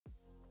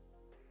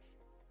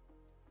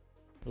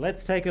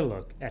Let's take a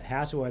look at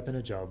how to open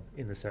a job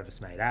in the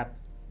ServiceM8 app,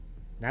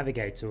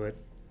 navigate to it,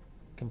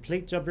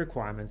 complete job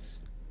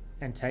requirements,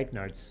 and take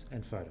notes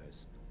and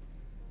photos.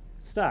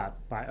 Start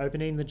by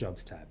opening the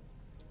Jobs tab.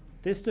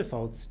 This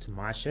defaults to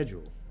My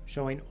Schedule,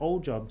 showing all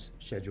jobs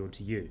scheduled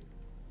to you.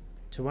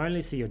 To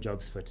only see your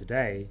jobs for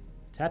today,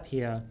 tap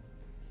here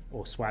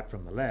or swipe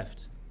from the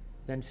left,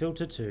 then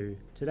filter to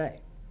Today.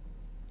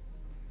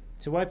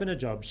 To open a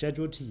job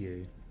scheduled to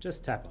you,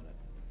 just tap on it.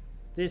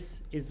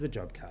 This is the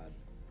job card.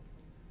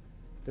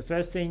 The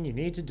first thing you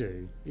need to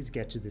do is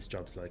get to this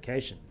job's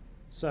location,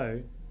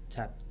 so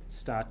tap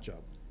Start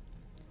Job.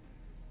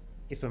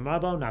 If a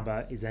mobile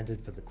number is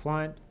entered for the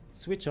client,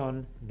 switch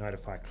on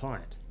Notify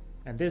Client,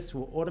 and this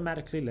will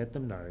automatically let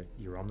them know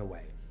you're on the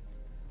way.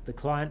 The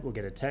client will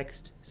get a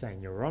text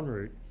saying you're en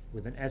route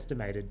with an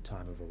estimated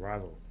time of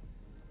arrival.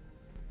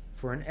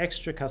 For an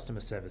extra customer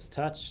service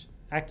touch,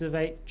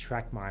 activate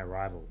Track My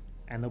Arrival,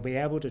 and they'll be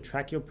able to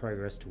track your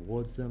progress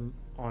towards them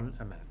on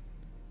a map.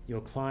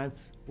 Your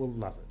clients will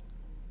love it.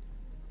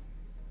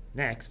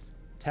 Next,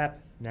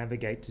 tap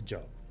Navigate to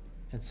Job,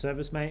 and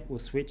ServiceM8 will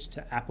switch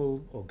to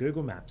Apple or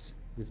Google Maps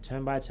with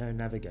turn-by-turn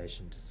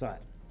navigation to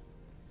site.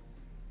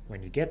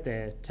 When you get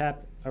there,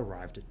 tap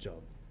Arrived at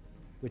Job,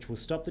 which will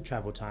stop the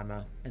travel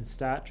timer and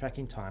start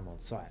tracking time on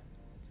site.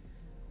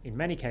 In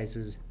many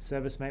cases,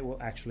 ServiceM8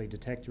 will actually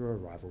detect your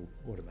arrival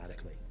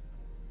automatically.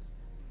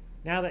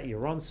 Now that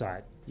you're on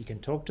site, you can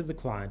talk to the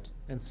client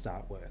and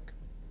start work.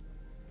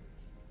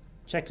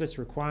 Checklist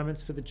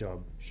requirements for the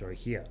job show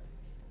here.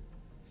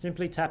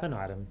 Simply tap an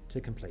item to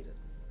complete it.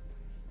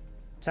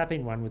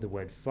 Tapping one with the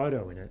word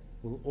photo in it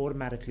will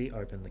automatically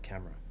open the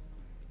camera.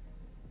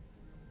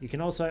 You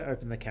can also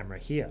open the camera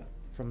here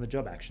from the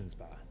Job Actions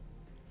bar.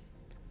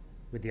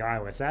 With the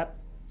iOS app,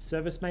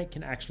 ServiceM8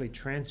 can actually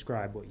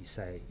transcribe what you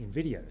say in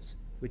videos,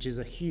 which is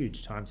a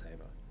huge time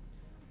saver.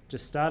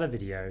 Just start a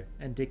video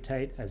and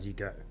dictate as you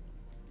go.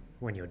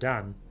 When you're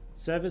done,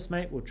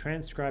 ServiceM8 will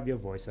transcribe your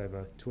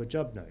voiceover to a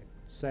job note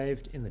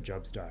saved in the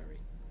job's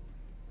diary.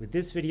 With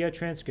this video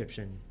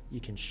transcription, you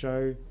can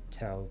show,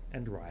 tell,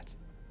 and write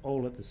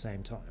all at the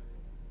same time.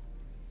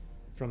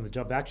 From the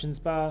Job Actions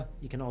bar,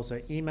 you can also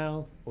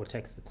email or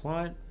text the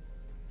client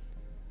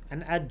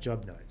and add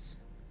job notes.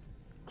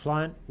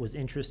 Client was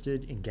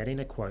interested in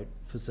getting a quote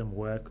for some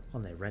work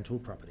on their rental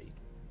property.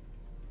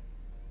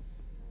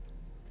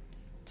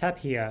 Tap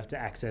here to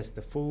access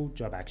the full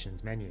Job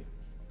Actions menu.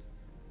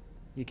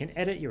 You can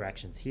edit your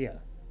actions here,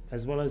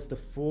 as well as the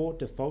 4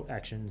 default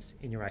actions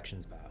in your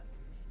actions bar.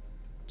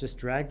 Just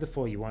drag the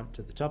 4 you want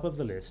to the top of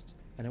the list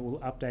and it will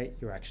update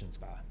your actions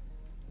bar.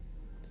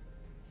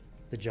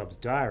 The job's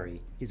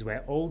diary is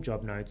where all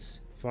job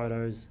notes,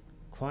 photos,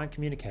 client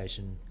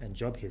communication, and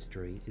job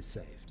history is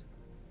saved.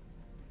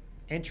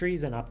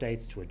 Entries and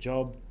updates to a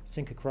job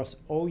sync across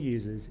all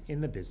users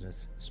in the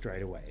business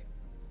straight away.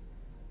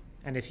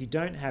 And if you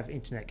don't have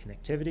internet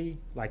connectivity,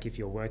 like if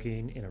you're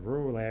working in a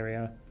rural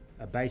area,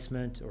 a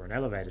basement, or an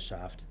elevator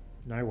shaft,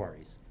 no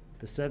worries.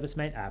 The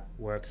ServiceM8 app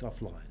works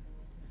offline.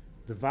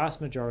 The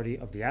vast majority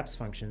of the app's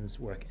functions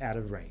work out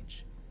of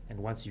range, and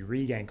once you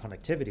regain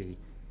connectivity,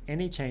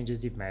 any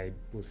changes you've made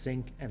will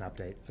sync and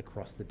update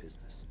across the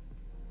business.